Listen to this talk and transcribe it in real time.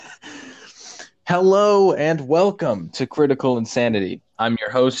Hello and welcome to Critical Insanity. I'm your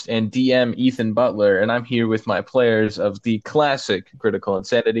host and DM, Ethan Butler, and I'm here with my players of the classic Critical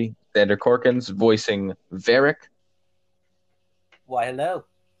Insanity, Xander Corkins voicing Varric. Why, hello.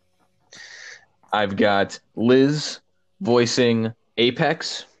 I've got Liz voicing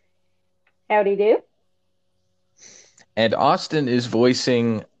Apex, Howdy do. and Austin is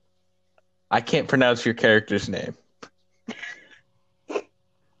voicing. I can't pronounce your character's name.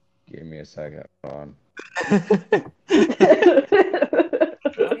 Give me a second. Hold on.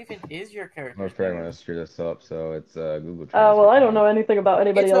 What even is your I'm character's afraid I'm name? gonna screw this up, so it's Google Well, Translate I for don't me. know anything about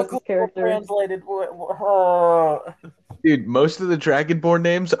anybody It's a else's Google characters. translated. Dude, most of the Dragonborn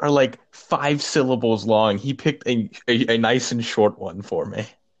names are like 5 syllables long. He picked a nice and short one for me.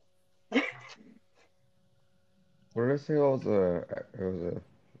 What did I say? It was a.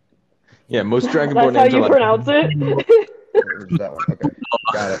 Yeah, most Dragonborn That's how names are you like. pronounce it. It was that one. Okay,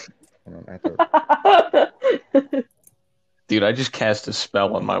 got it. Hold on, I have to. Dude, I just cast a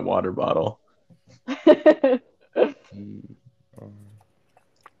spell on my water bottle. E-R.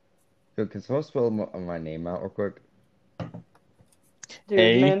 Yo, can someone spell my name out real quick? Dude,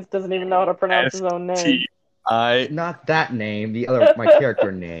 A Mans doesn't even know how to pronounce S his own name. T I. Not that name. The other, my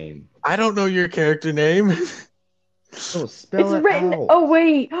character name. I don't know your character name. No, It's spell it written. out. Oh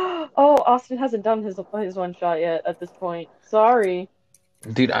wait. Oh, Austin hasn't done his one shot yet at this point. Sorry.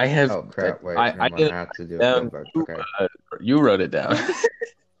 Dude, I have. Oh crap! Wait, I never mind. didn't I have to do write it it real down. quick. You, Okay. you wrote it down.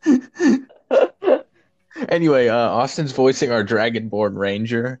 Anyway, Austin's voicing our Dragonborn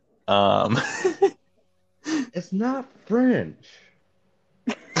Ranger. Um, It's not French.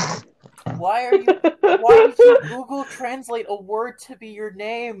 Why are you? Why did you Google translate a word to be your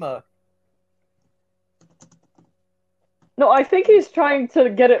name? No, I think he's trying to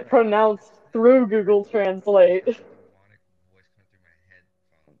get it pronounced through Google Translate. Robotic voice coming through my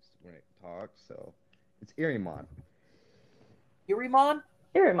headphones when it talks, so it's Erimon. Yurimon?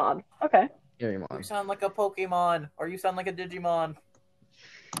 Irimon. Okay. You Erimon. sound like a Pokemon, or you sound like a Digimon.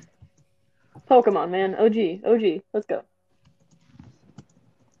 Pokemon, man. OG. OG. Let's go.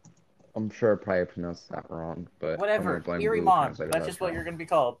 I'm sure I probably pronounced that wrong, but I'm gonna Whatever. blame Google Irimon. Translate if That's that's just what you're wrong. gonna be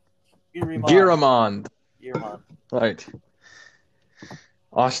called. Irimon. Giramond. Irimon. Right.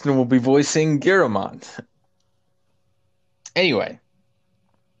 Austin will be voicing Giramond. Anyway,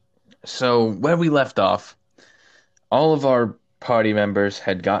 so where we left off, all of our party members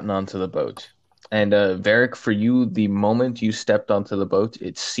had gotten onto the boat. And Varric, for you, the moment you stepped onto the boat,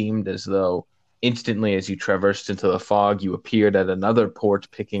 it seemed as though instantly as you traversed into the fog, you appeared at another port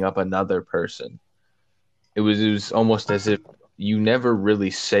picking up another person. It was almost as if you never really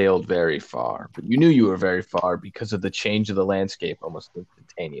sailed very far, but you knew you were very far because of the change of the landscape almost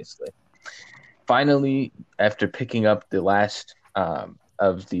instantaneously. Finally, after picking up the last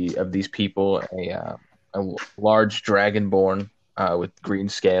of these people, a large dragonborn with green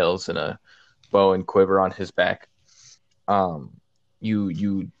scales and a bow and quiver on his back. Um,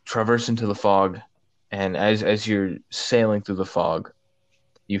 you traverse into the fog, and as you're sailing through the fog,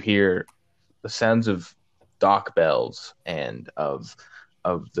 you hear the sounds of dock bells and of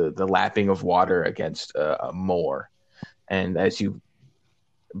the lapping of water against a moor. And as you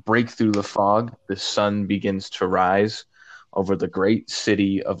break through the fog, the sun begins to rise over the great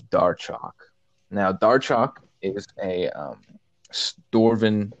city of Darchok. Now, Darchok is a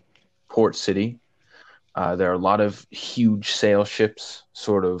dwarven port city. There are a lot of huge sail ships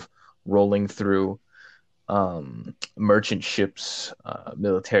sort of rolling through, merchant ships,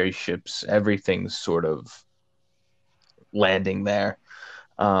 military ships, everything's sort of landing there.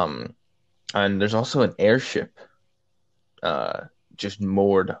 Um, and there's also an airship uh, just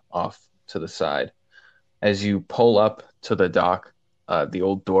moored off to the side. As you pull up to the dock, the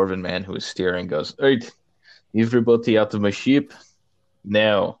old dwarven man who is steering goes, "Hey, everybody out of my ship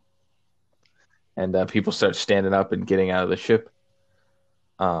now." And people start standing up and getting out of the ship.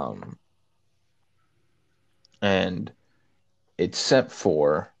 Um, and except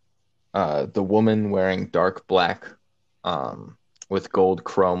for the woman wearing dark black with gold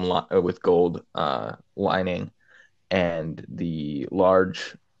with gold lining, and the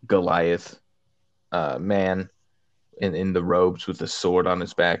large Goliath man in the robes with the sword on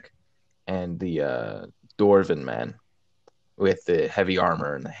his back, and the dwarven man with the heavy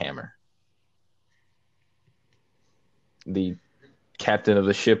armor and the hammer. The captain of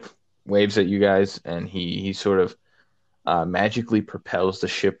the ship waves at you guys, and he sort of magically propels the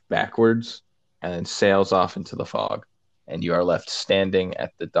ship backwards and then sails off into the fog. And you are left standing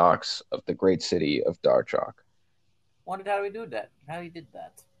at the docks of the great city of Darchok. Wondered how we do that. How you did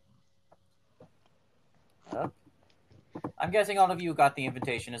that. I'm guessing all of you got the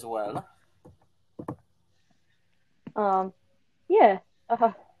invitation as well. Um, yeah.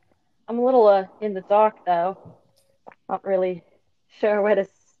 I'm a little in the dark though. Not really sure where to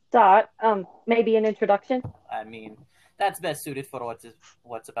start. Maybe an introduction. I mean, that's best suited for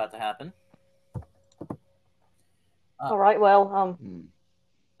what's about to happen. All right. Well, Hmm.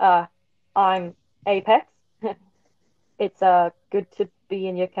 uh, I'm Apex. It's good to be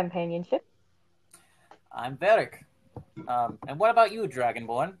in your companionship. I'm Varric. And what about you,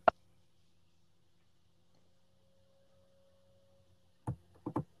 Dragonborn?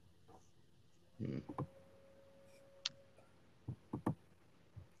 Hmm.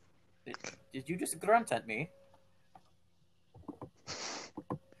 Did, did you just grunt at me?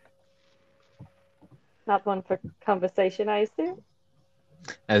 Not one for conversation, I assume.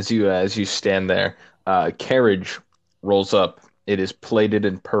 As you stand there, carriage rolls up. It is plated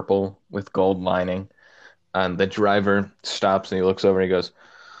in purple with gold lining, and the driver stops and he looks over and he goes,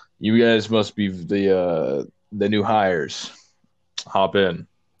 "You guys must be the new hires. Hop in."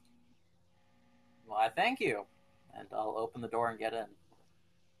 Why, thank you. And I'll open the door and get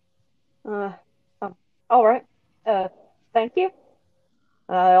in. Uh, um, all right. Uh, Thank you.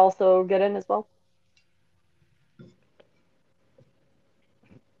 I also get in as well.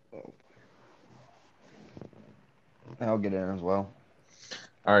 Oh, I'll get in as well.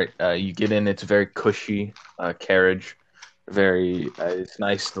 All right, you get in. It's a very cushy carriage. Very, it's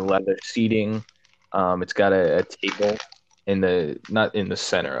nice. The leather seating. It's got a table in the not in the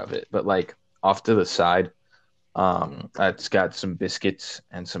center of it, but like off to the side. It's got some biscuits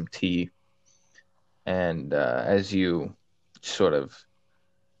and some tea. And sort of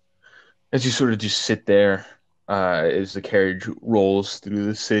as you sort of just sit there, as the carriage rolls through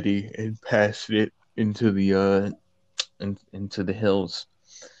the city and past it into the hills,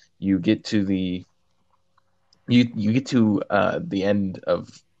 you get to the end of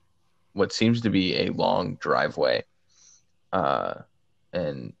what seems to be a long driveway. Uh,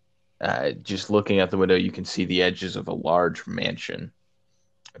 and just looking out the window, you can see the edges of a large mansion.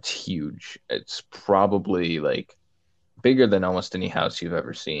 It's huge. It's probably like bigger than almost any house you've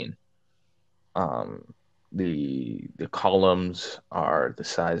ever seen. Um, the columns are the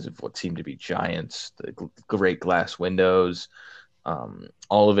size of what seem to be giants. The great glass windows.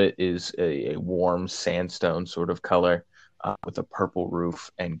 All of it is a warm sandstone sort of color, with a purple roof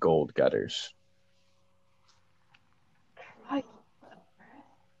and gold gutters. Right.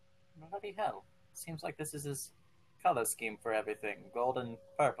 Bloody hell. Seems like this is his color scheme for everything gold and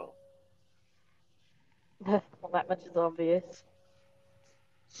purple. Well, that much is obvious.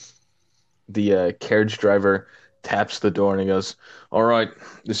 The carriage driver taps the door and he goes, "All right,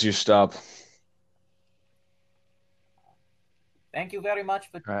 this is your stop." Thank you very much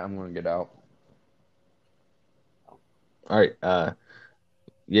for. All right, I'm gonna get out. All right, yeah,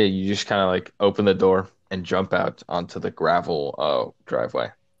 you just kind of like open the door and jump out onto the gravel driveway.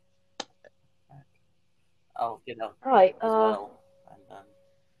 I'll get out Right. as well. And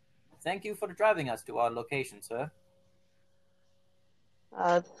thank you for driving us to our location, sir.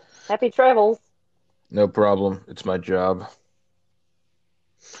 Uh, Happy travels. No problem. It's my job.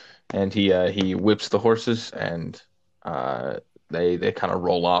 And he whips the horses, and uh, they kind of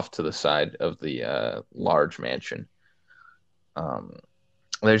roll off to the side of the large mansion. Um,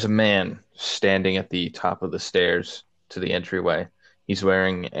 there's a man standing at the top of the stairs to the entryway. He's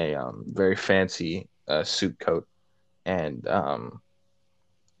wearing a very fancy suit coat, and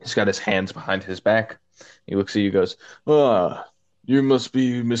he's got his hands behind his back. He looks at you, goes, "Ah, you must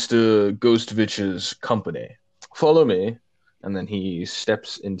be Mr. Ghostvich's company. Follow me." And then he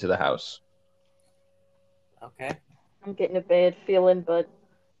steps into the house. Okay. I'm getting a bad feeling, but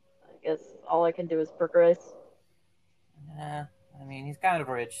I guess all I can do is progress. Yeah, I mean, he's kind of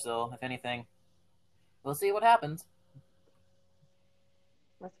rich, so if anything, we'll see what happens.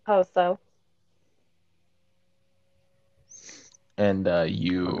 I suppose so. And I'll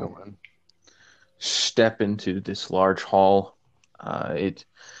you go in. step into this large hall.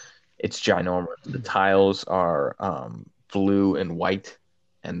 It's ginormous. The tiles are blue and white,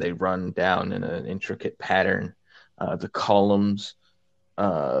 and they run down in an intricate pattern. The columns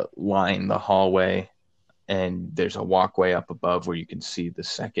line the hallway, and there's a walkway up above where you can see the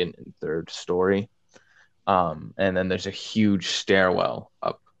second and third story. And then there's a huge stairwell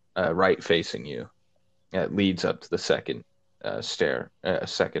up, right facing you. It leads up to the second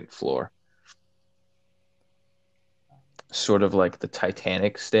floor. Sort of like the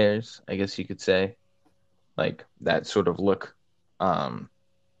Titanic stairs, I guess you could say, like that sort of look. Um,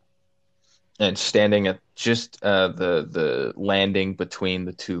 and standing at just the landing between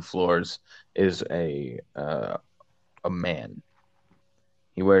the two floors is a man.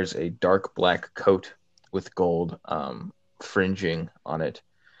 He wears a dark black coat, with gold fringing on it.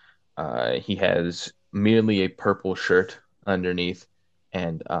 He has merely a purple shirt underneath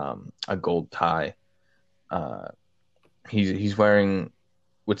and a gold tie. Uh, he's wearing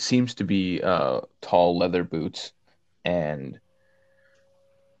what seems to be tall leather boots and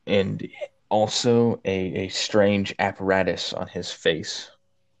and also a strange apparatus on his face.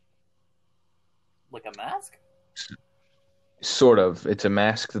 Like a mask? Sort of. It's a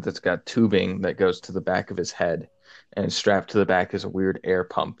mask that's got tubing that goes to the back of his head, and strapped to the back is a weird air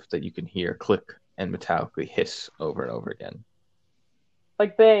pump that you can hear click and metallically hiss over and over again.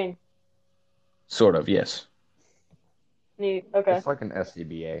 Like Bane. Sort of, yes. Neat. Okay. It's like an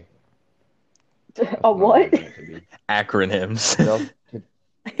SCBA. A what? Acronyms.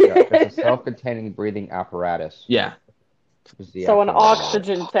 It's a self-containing breathing apparatus. Yeah. So an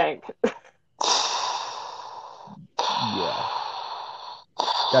oxygen tank. Yeah.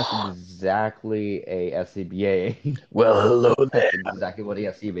 That's exactly a SCBA. Well, hello there, That's exactly what a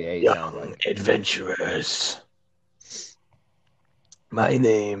SCBA sounds young like. adventurers. My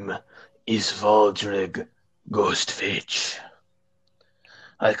name is Valdrig Ghostfitch.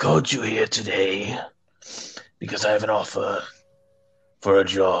 I called you here today because I have an offer for a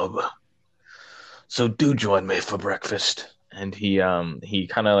job. So do join me for breakfast. And he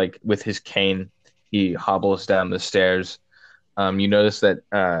kind of like with his cane, he hobbles down the stairs. You notice that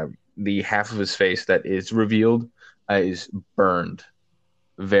the half of his face that is revealed is burned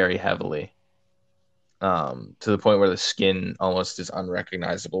very heavily, to the point where the skin almost is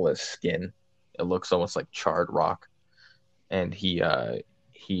unrecognizable as skin. It looks almost like charred rock. And he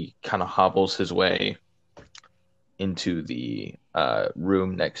kind of hobbles his way into the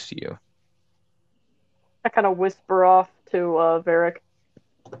room next to you. I kind of whisper off to Varric.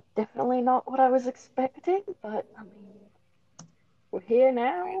 Definitely not what I was expecting, but I mean, we're here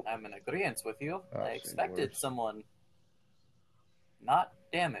now. I'm in agreement with you. Oh, I same expected words. someone not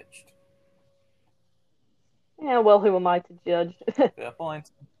damaged. Yeah, well, who am I to judge? Fair point.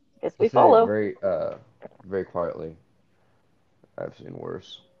 Guess we Say follow. very quietly. I've seen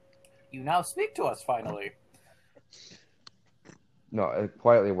worse. You now speak to us finally. No,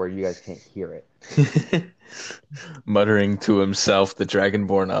 quietly where you guys can't hear it. Muttering to himself, the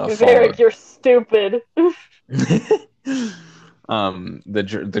Dragonborn Varric, you're stupid. the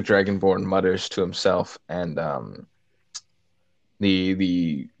Dragonborn mutters to himself, and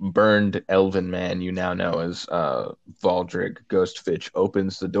the burned elven man you now know as Valdrig Ghostfitch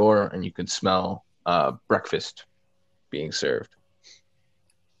opens the door, and you can smell breakfast being served.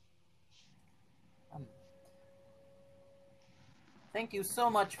 Thank you so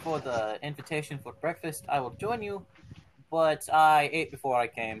much for the invitation for breakfast. I will join you, but I ate before I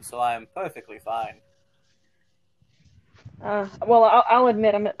came, so I'm perfectly fine. Well, I'll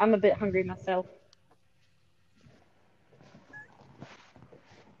admit I'm a bit hungry myself.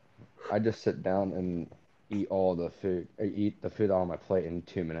 I just sit down and eat all the food. I eat the food on my plate in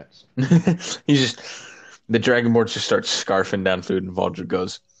 2 minutes. The Dragonborn just starts scarfing down food, and Valdrig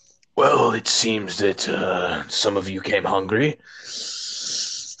goes, "Well, it seems that some of you came hungry.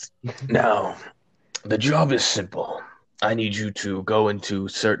 Now, the job is simple. I need you to go into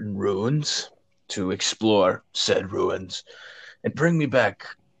certain ruins, to explore said ruins, and bring me back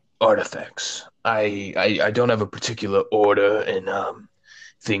artifacts. I don't have a particular order in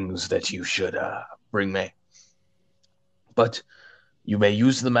things that you should bring me, but you may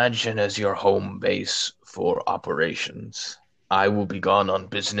use the mansion as your home base for operations. I will be gone on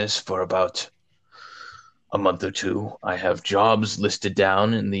business for about a month or two. I have jobs listed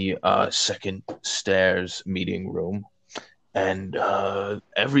down in the second stairs meeting room, and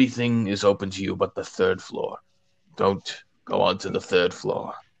everything is open to you but the third floor. Don't go on to the third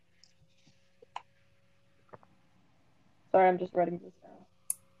floor." Sorry, I'm just writing this down.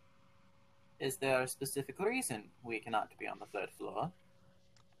 Is there a specific reason we cannot be on the third floor?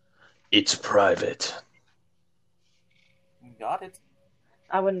 It's private. Got it.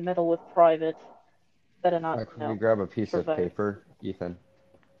 I wouldn't meddle with private. Better not. Can you grab a piece of survive. paper, Ethan?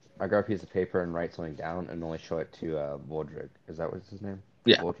 I grab a piece of paper and write something down and only show it to Valdrig. Is that what's his name?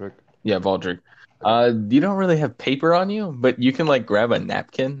 Yeah. Valdrig? Yeah, Valdrig. You don't really have paper on you, but you can like grab a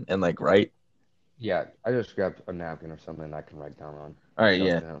napkin and like write. Yeah, I just grabbed a napkin or something I can write down on. All right, So,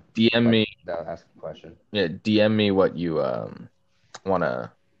 yeah. you know, DM me. That'll ask a question. Yeah, DM me what you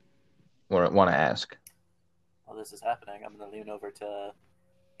wanna ask. While this is happening, I'm gonna lean over to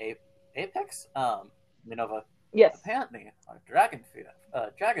Apex. Minova. Yes. Apparently, our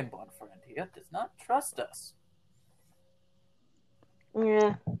Dragonborn friend here does not trust us.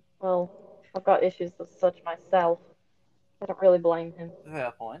 Yeah. Well, I've got issues with such myself. I don't really blame him.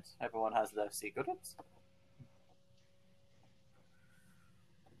 Fair point. Everyone has their secrets.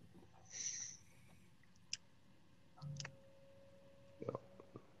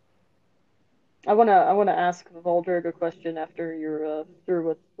 I wanna ask Voldrig a question after you're through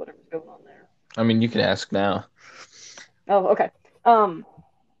with whatever's going on there. I mean, you can ask now. Oh, okay. Um,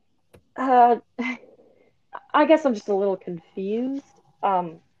 uh, I guess I'm just a little confused.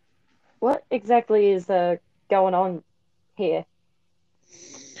 Um, what exactly is going on here?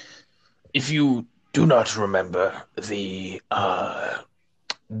 If you do not remember, the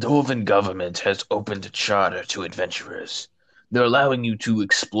Dwarven government has opened a charter to adventurers. They're allowing you to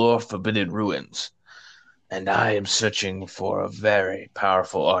explore forbidden ruins, and I am searching for a very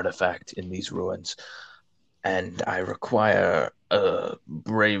powerful artifact in these ruins, and I require a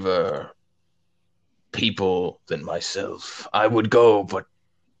braver people than myself. I would go, but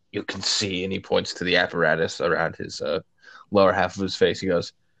you can see, and he points to the apparatus around his lower half of his face. He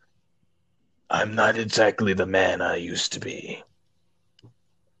goes, I'm not exactly the man I used to be.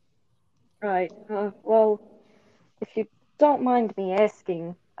 Right. Well, if you don't mind me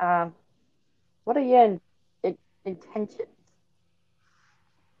asking, what are your intentions?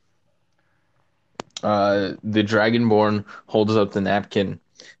 The Dragonborn holds up the napkin,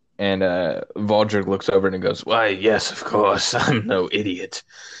 and Valdric looks over and goes, Why, yes, of course, I'm no idiot.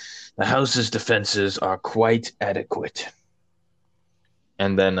 The house's defenses are quite adequate.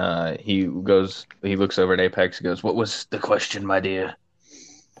 And then he looks over at Apex, he goes, What was the question, my dear?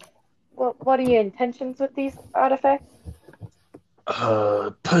 What are your intentions with these artifacts?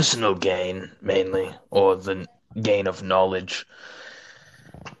 Personal gain, mainly, or the gain of knowledge.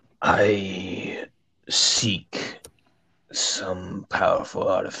 I seek some powerful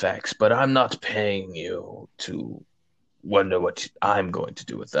artifacts, but I'm not paying you to wonder what I'm going to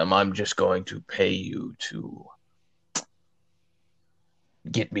do with them. I'm just going to pay you to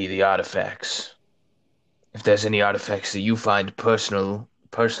get me the artifacts. If there's any artifacts that you find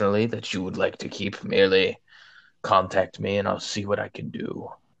personally that you would like to keep, merely contact me and I'll see what I can do.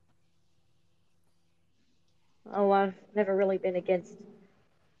 Oh, I've never really been against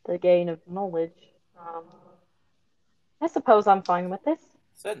the gain of knowledge. Um, I suppose I'm fine with this.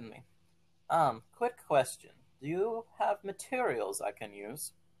 Certainly. Quick question. Do you have materials I can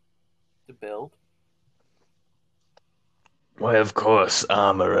use to build? Why, of course,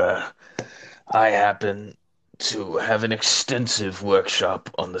 armorer. I happen to have an extensive workshop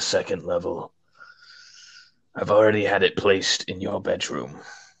on the second level. I've already had it placed in your bedroom.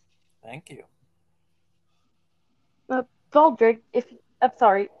 Thank you. Voldrig, if I'm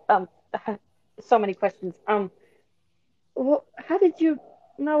sorry, so many questions. How did you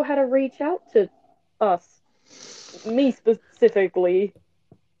know how to reach out to us? Me specifically.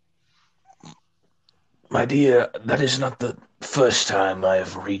 My dear, that is not the first time I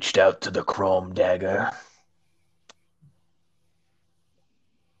have reached out to the Chrome Dagger.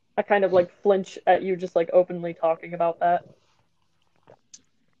 I kind of like flinch at you just like openly talking about that.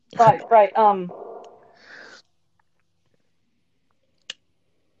 Right.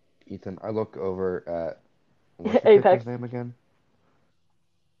 Ethan, I look over at what's your Apex. character's name again?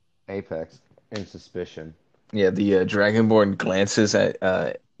 Apex, in suspicion. Yeah, the Dragonborn glances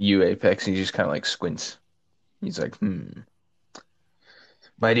at you, Apex, and he just kind of like squints. He's like, My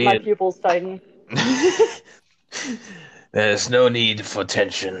My dear, pupils tighten. there's no need for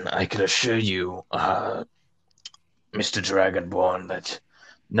tension. I can assure you, Mr. Dragonborn, that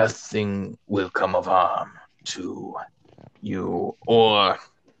nothing will come of harm to you or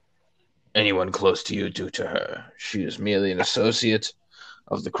anyone close to you due to her. She is merely an associate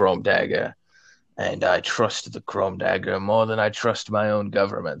of the Chrome Dagger, and I trust the Chrome Dagger more than I trust my own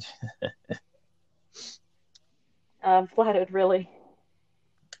government. I'm flattered, really.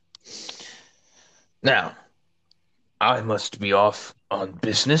 Now, I must be off on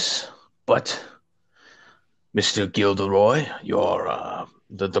business, but Mr. Gilderoy, your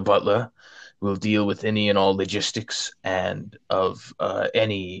the butler, will deal with any and all logistics and of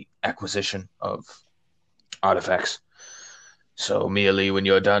any acquisition of artifacts. So merely when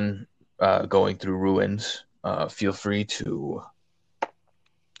you're done going through ruins, feel free to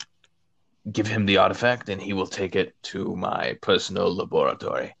give him the artifact, and he will take it to my personal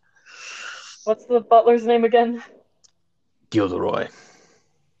laboratory. What's the butler's name again? Gilderoy.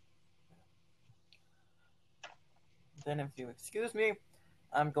 Then, if you excuse me,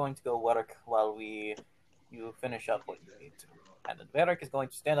 I'm going to go work while you finish up what you need to. And then Varric is going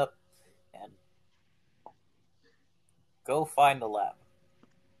to stand up and go find the lab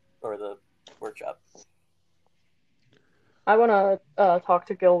or the workshop. I want to talk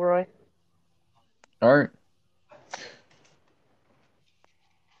to Gilroy. All right.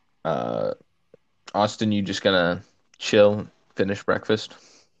 Austin, you just gonna chill, finish breakfast?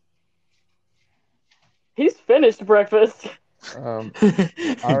 He's finished breakfast. I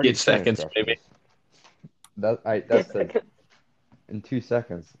already Get seconds, finished maybe. breakfast. That's the in 2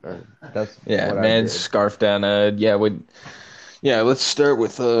 seconds. That's Yeah, what I man, did. scarf down. Let's start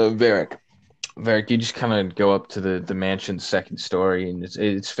with Varric. Varric, you just kind of go up to the mansion's second story, and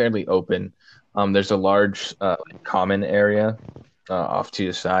it's fairly open. There's a large common area off to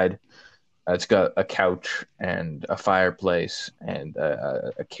your side. It's got a couch and a fireplace and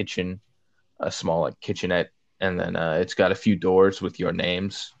a kitchen, a small like kitchenette, and then it's got a few doors with your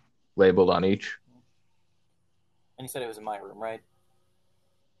names labeled on each. And you said it was in my room, right?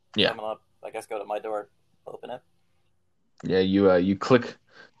 So Yeah, I'm gonna, I guess, go to my door, open it. yeah. You click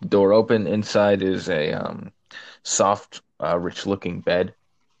the door open. Inside is a soft, rich-looking bed,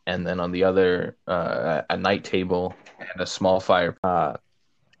 and then on the other a night table and a small fire.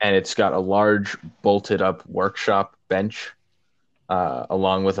 And it's got a large bolted-up workshop bench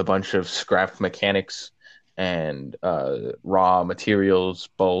along with a bunch of scrap mechanics and raw materials,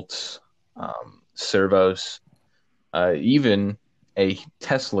 bolts, servos, even a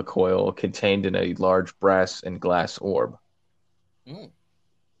Tesla coil contained in a large brass and glass orb. Mm.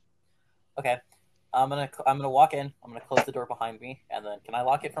 Okay. I'm gonna walk in. I'm gonna close the door behind me, and then can I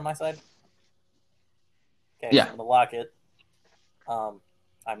lock it from my side? Okay, so Yeah. I'm gonna lock it.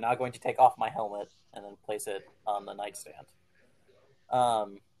 I'm now going to take off my helmet and then place it on the nightstand.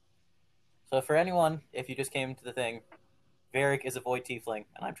 Um, so for anyone, if you just came to the thing, Varric is a void tiefling,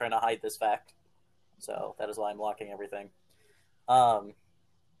 and I'm trying to hide this fact. So that is why I'm locking everything. Um,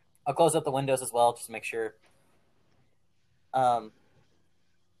 I'll close up the windows as well, just to make sure. Um,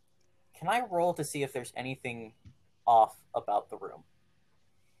 can I roll to see if there's anything off about the room?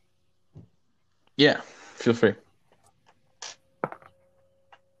 Yeah, feel free.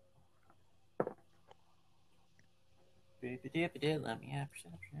 Let me have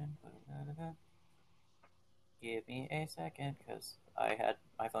perception. Give me a second, because I had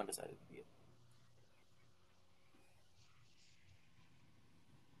my phone decided to be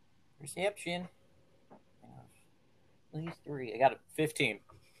perception. At least 3. I got a 15.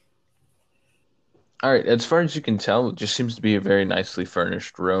 All right, as far as you can tell, it just seems to be a very nicely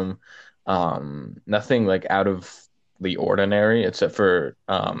furnished room. Nothing like out of the ordinary, except for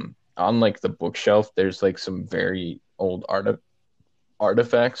on like the bookshelf, there's like some very old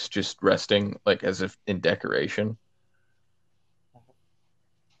artifacts just resting like as if in decoration. I'm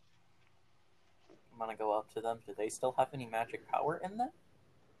gonna go up to them. Do they still have any magic power in them?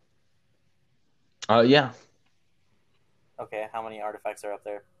 Yeah. Okay, how many artifacts are up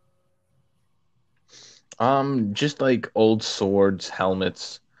there? Just like old swords,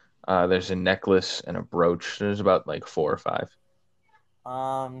 helmets. There's a necklace and a brooch. There's about like four or five.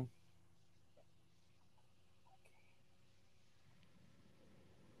 Um,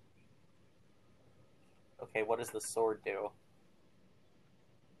 okay, what does the sword do?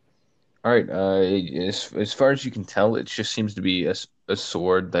 All right. As far as you can tell, it just seems to be a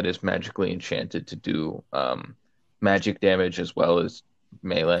sword that is magically enchanted to do magic damage as well as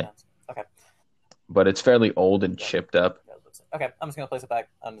Makes melee. sense. Okay. But it's fairly old and Yeah. chipped up. Okay, I'm just gonna place it back.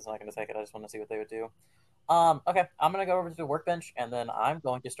 I'm just not gonna take it. I just want to see what they would do. Okay, I'm gonna go over to the workbench, and then I'm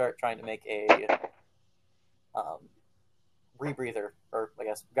going to start trying to make a um, rebreather, or I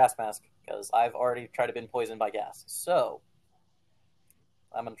guess gas mask, because I've already tried to been poisoned by gas. So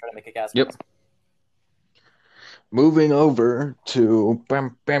I'm gonna try to make a gas Yep. mask. Moving over to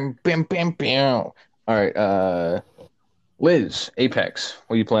bam bam bam bam bam. All right. Liz, Apex.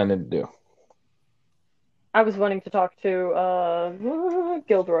 What are you planning to do? I was wanting to talk to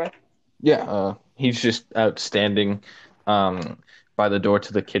Gilderoy. Yeah, he's just outstanding by the door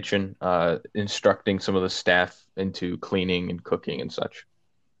to the kitchen, instructing some of the staff into cleaning and cooking and such.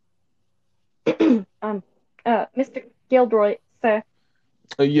 Mr. Gilderoy, sir,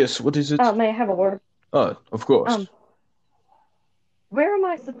 Yes, what is it? may I have a word? Of course. Where am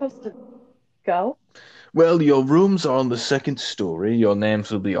I supposed to go? Well, your rooms are on the second story. Your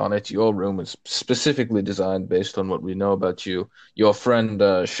names will be on it. Your room is specifically designed based on what we know about you. Your friend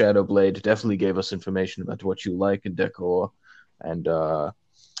Shadowblade definitely gave us information about what you like in decor, and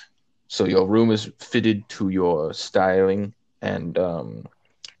so your room is fitted to your styling. And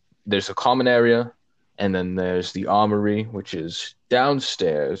there's a common area, and then there's the armory, which is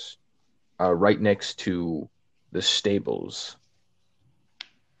downstairs, right next to the stables.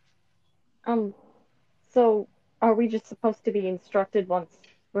 So are we just supposed to be instructed once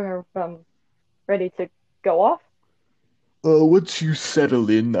we're ready to go off? Once you settle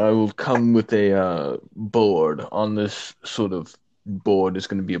in, I will come with a board. On this sort of board is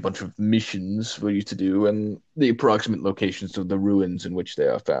going to be a bunch of missions for you to do and the approximate locations of the ruins in which they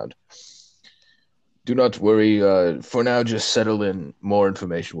are found. Do not worry. For now, just settle in. More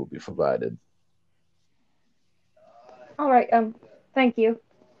information will be provided. All right. Thank you.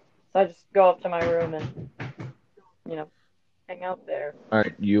 So I just go up to my room and you know hang out there. All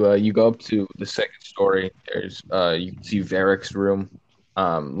right, you go up to the second story. There's you can see Varric's room,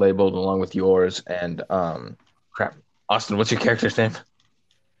 labeled along with yours, and crap. Austin, what's your character's name?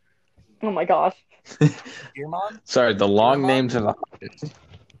 Oh my gosh. Gearmon? Sorry, the long Guillermon? names are the hardest.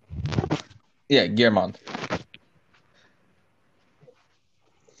 Yeah, Guillermond.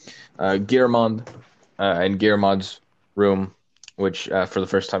 Guillermond, in Guillermond's room, which for the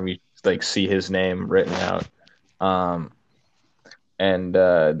first time you like see his name written out. Um, and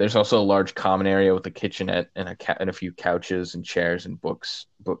there's also a large common area with a kitchenette and and a few couches and chairs and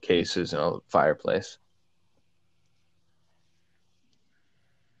bookcases, and a fireplace.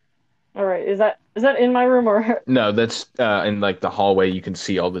 All right. Is that in my room or? No, that's in like the hallway. You can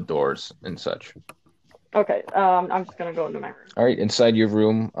see all the doors and such. Okay. I'm just gonna go into my room. All right, inside your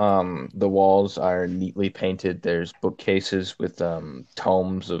room, the walls are neatly painted. There's bookcases with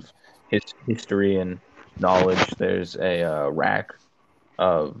tomes of history and knowledge. There's a rack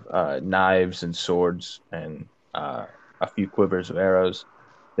of knives and swords and a few quivers of arrows.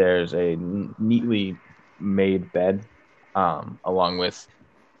 There's a neatly made bed, along with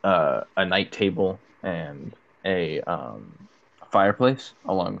a night table and a fireplace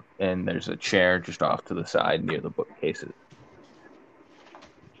and there's a chair just off to the side near the bookcases.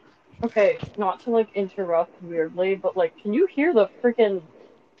 Okay. Not to like interrupt weirdly, but like, can you hear the freaking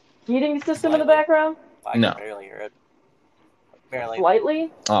heating system in the Slightly. background? I No. can barely hear it. Barely.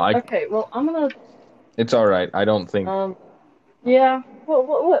 Slightly. Oh, Okay. Well, I'm gonna. it's all right. I don't think. Yeah.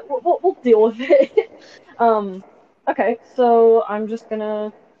 We'll deal with it. Okay. So I'm just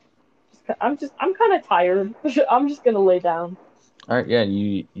gonna. I'm kind of tired. I'm just gonna lay down. All right, yeah.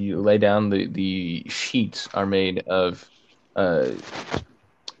 You lay down. The sheets are made of uh,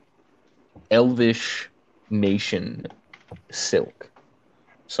 Elvish nation silk.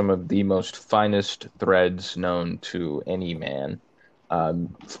 Some of the most finest threads known to any man,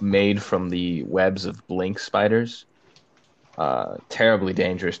 made from the webs of blink spiders. Terribly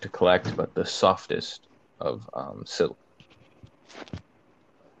dangerous to collect, but the softest of silk.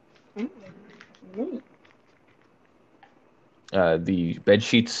 Mm. The bed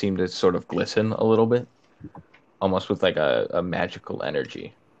sheets seem to sort of glisten a little bit, almost with like a magical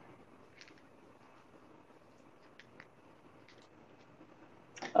energy.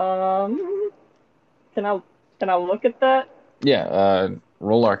 Um, can I look at that? Yeah,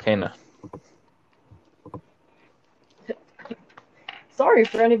 roll Arcana. Sorry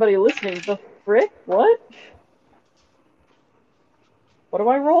for anybody listening. The frick? What? What do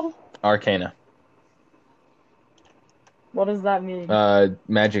I roll? Arcana. What does that mean?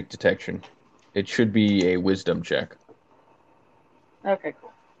 Magic detection. It should be a wisdom check. Okay,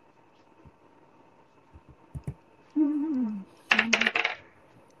 cool.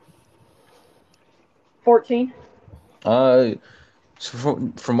 14. So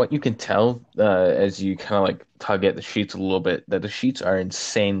from what you can tell, as you kind of like tug at the sheets a little bit, that the sheets are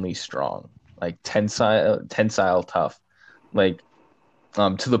insanely strong, like tensile tough, like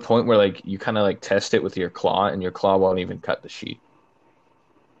to the point where like you kind of like test it with your claw, and your claw won't even cut the sheet.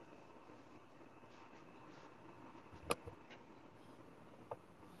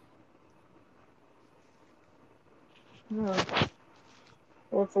 Oh.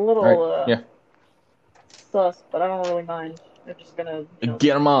 Well, it's a little All right, yeah, sus, but I don't really mind. I'm just gonna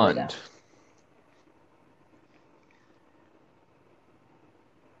get 'em lay on. down.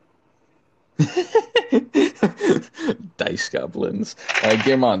 Dice goblins.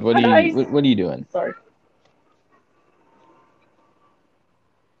 Guillermond, what are you doing? Sorry.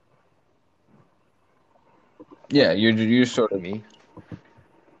 Yeah, you're sort of Me?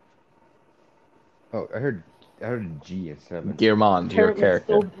 Oh, I heard a G instead of an. Guillermond, your Apparently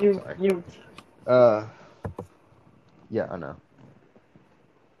still character. Sorry. mute. Yeah, I know.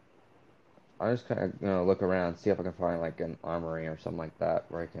 I just kind of look around, see if I can find like an armory or something like that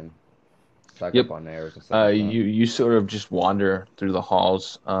where I can stock Yep. up on arrows and stuff like that. You sort of just wander through the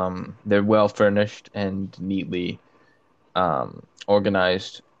halls. They're well furnished and neatly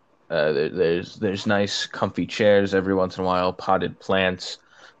organized. There's nice, comfy chairs every once in a while, potted plants.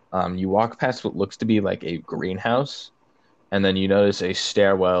 You walk past what looks to be like a greenhouse, and then you notice a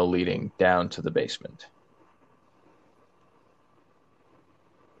stairwell leading down to the basement.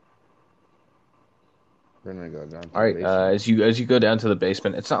 We're gonna go down to All the right, basement. as you go down to the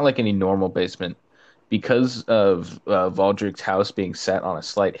basement, it's not like any normal basement. Because of Valdric's house being set on a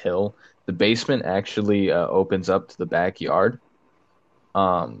slight hill, the basement actually opens up to the backyard.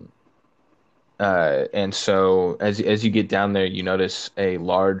 Um, And so as you get down there, you notice a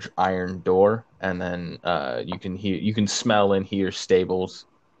large iron door, and then you can smell and hear stables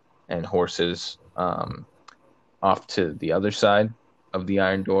and horses off to the other side of the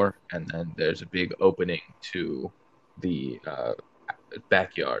iron door, and then there's a big opening to the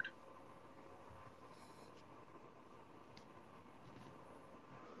backyard.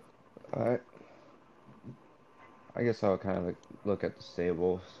 Alright. I guess I'll kind of like look at the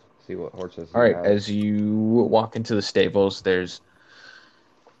stables, see what horses All he right, has. as you walk into the stables, there's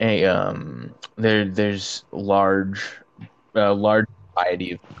a there's large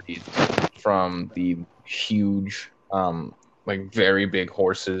variety of breeds, from the huge like very big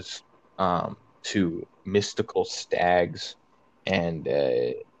horses to mystical stags and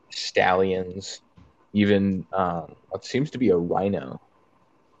stallions, even what seems to be a rhino.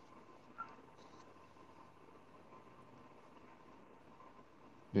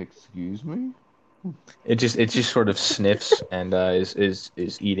 Excuse me? It just sort of sniffs and is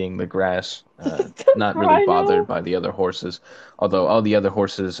eating the grass, not really Rhino? bothered by the other horses. Although all the other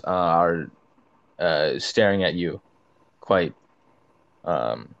horses are staring at you, quite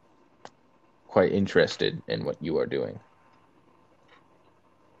quite interested in what you are doing.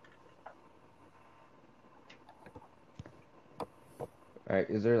 Alright,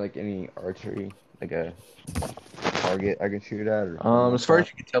 is there like any archery, like a target I can shoot at? Or As far as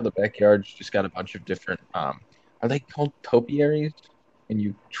you can tell, the backyard's just got a bunch of different. Are they called topiaries? And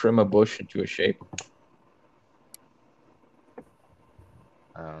you trim a bush into a shape.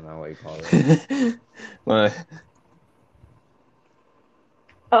 I don't know what you call it. Well,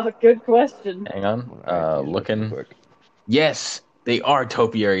 Oh, good question. hang on. Alright, use it real Looking. quick. Yes, they are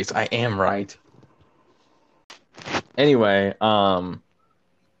topiaries. I am right. Anyway,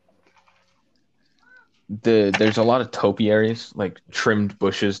 there's a lot of topiaries, like trimmed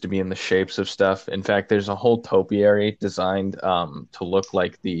bushes to be in the shapes of stuff. In fact, there's a whole topiary designed to look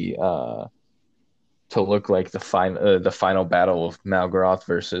like the final battle of Malgaroth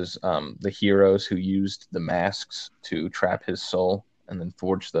versus the heroes who used the masks to trap his soul and then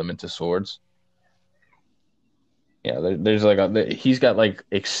forge them into swords. Yeah, there's like he's got like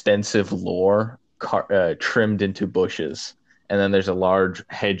extensive lore trimmed into bushes, and then there's a large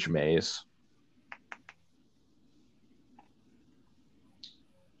hedge maze.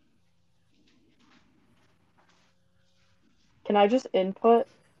 Can I just input?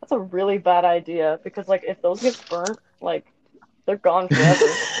 That's a really bad idea because, like, if those get burnt, like, they're gone forever.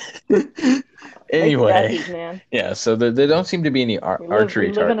 Make Anyway, statues, man. yeah, so there don't seem to be any archery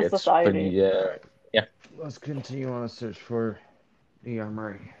we live in a targets. society. But yeah, Let's continue on a search for the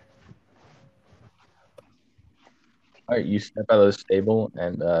armory. all right, you step out of the stable,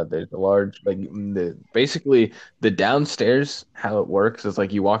 and there's a large, basically the downstairs. How it works is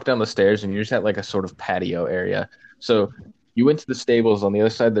like you walk down the stairs, and you're just at like a sort of patio area. So you went to the stables. On the other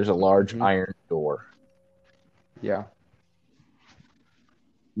side, there's a large iron door. Yeah.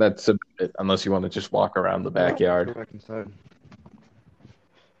 That's a bit, unless you want to just walk around the Go backyard. back inside.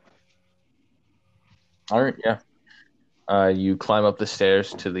 All right, yeah. You climb up the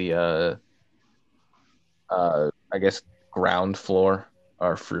stairs to the I guess ground floor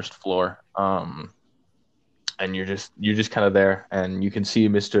or first floor. And you're just kind of there, and you can see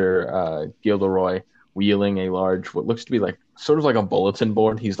Mr. Gilderoy wheeling a large, what looks to be like sort of like a bulletin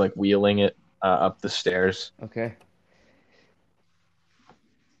board. He's like wheeling it up the stairs. Okay.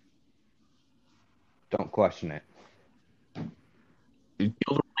 Don't question it.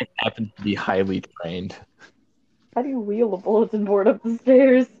 Gilderoy happens to be highly trained. How do you wheel a bulletin board up the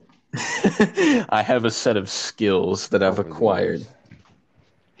stairs? I have a set of skills that I've Over the acquired.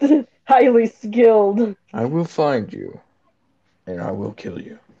 years. Highly skilled. I will find you, and I will kill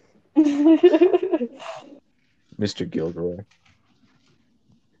you, Mr. Gilderoy.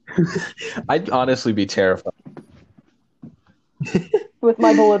 I'd honestly be terrified. With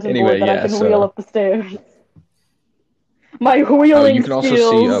my bulletin Anyway, board that yeah, I can so- wheel up the stairs. My wheeling You can also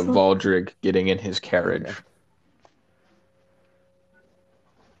skills. see Valdrig getting in his carriage. Okay.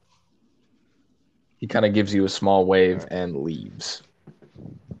 He kind of gives you a small wave Alright. and leaves.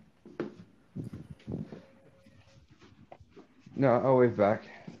 No, I'll wave back.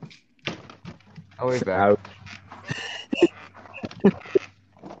 I'll wave back. Out.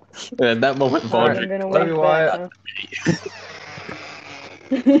 And at that moment, I'm Valdrig. gonna Love wave you, back.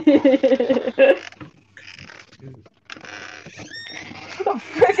 Who the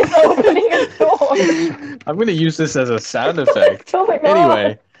frick is opening a door? I'm gonna use this as a sound effect. Oh my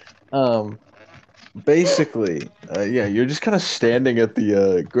God. Anyway, basically, yeah, you're just kind of standing at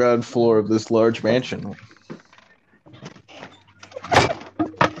the ground floor of this large mansion.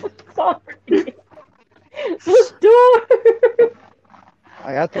 Sorry. George!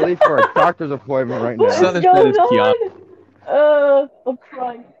 I have to leave for a doctor's appointment right What now. Son is of going that is Keanu. on? I'm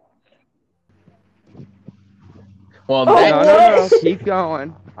crying. Well, Oh, that No. what? Keep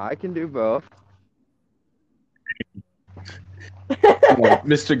going. I can do both.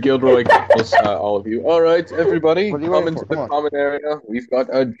 Mr. Gilroy calls all of you. All right, everybody, What are you come waiting into for? the Come on. common area. We've got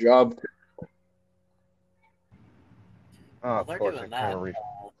a job. Oh, While of they're course, doing I can't that, read.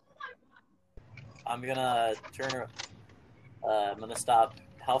 I'm gonna turn. I'm gonna stop.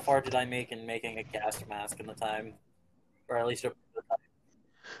 How far did I make in making a gas mask in the time, or at least a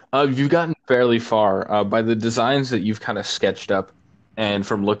You've gotten fairly far by the designs that you've kind of sketched up, and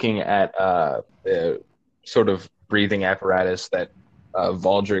from looking at the sort of breathing apparatus that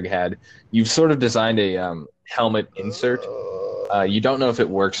Valdrig had. You've sort of designed a helmet insert. You don't know if it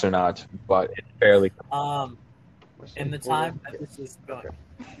works or not, but it's fairly. in the time that this is going.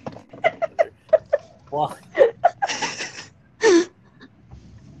 Well, I'm sorry.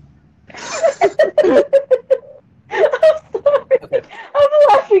 okay. I'm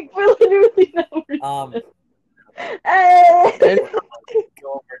laughing for literally no reason. Hey!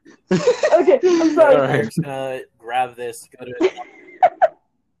 Go over. Okay, I'm sorry. All right. Eric's gonna grab this. Go to.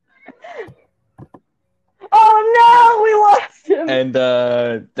 Oh no, we lost him. And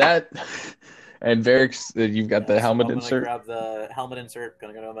that, and Varix, you've got the helmet I'm insert. gonna grab the helmet insert.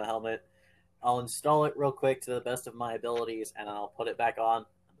 Gonna go to my helmet. I'll install it real quick to the best of my abilities, and then I'll put it back on. And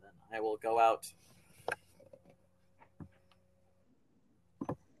then I will go out.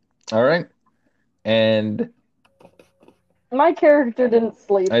 All right, and My character didn't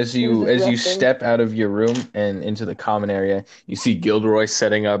sleep. as He was you just resting. step out of your room and into the common area, you see Gilderoy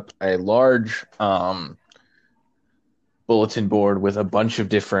setting up a large bulletin board with a bunch of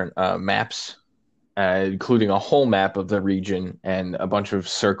different maps, including a whole map of the region and a bunch of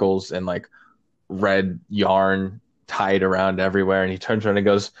circles and like red yarn tied around everywhere. And he turns around and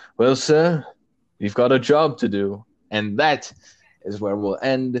goes, "Well, sir, you've got a job to do." And that is where we'll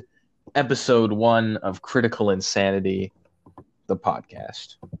end episode 1 of Critical Insanity, the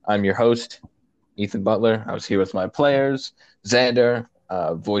podcast. I'm your host, Ethan Butler. I was here with my players, Xander,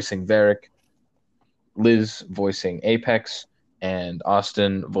 voicing Varric, Liz voicing Apex, and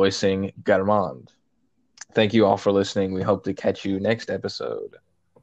Austin voicing Garmand. Thank you all for listening. We hope to catch you next episode.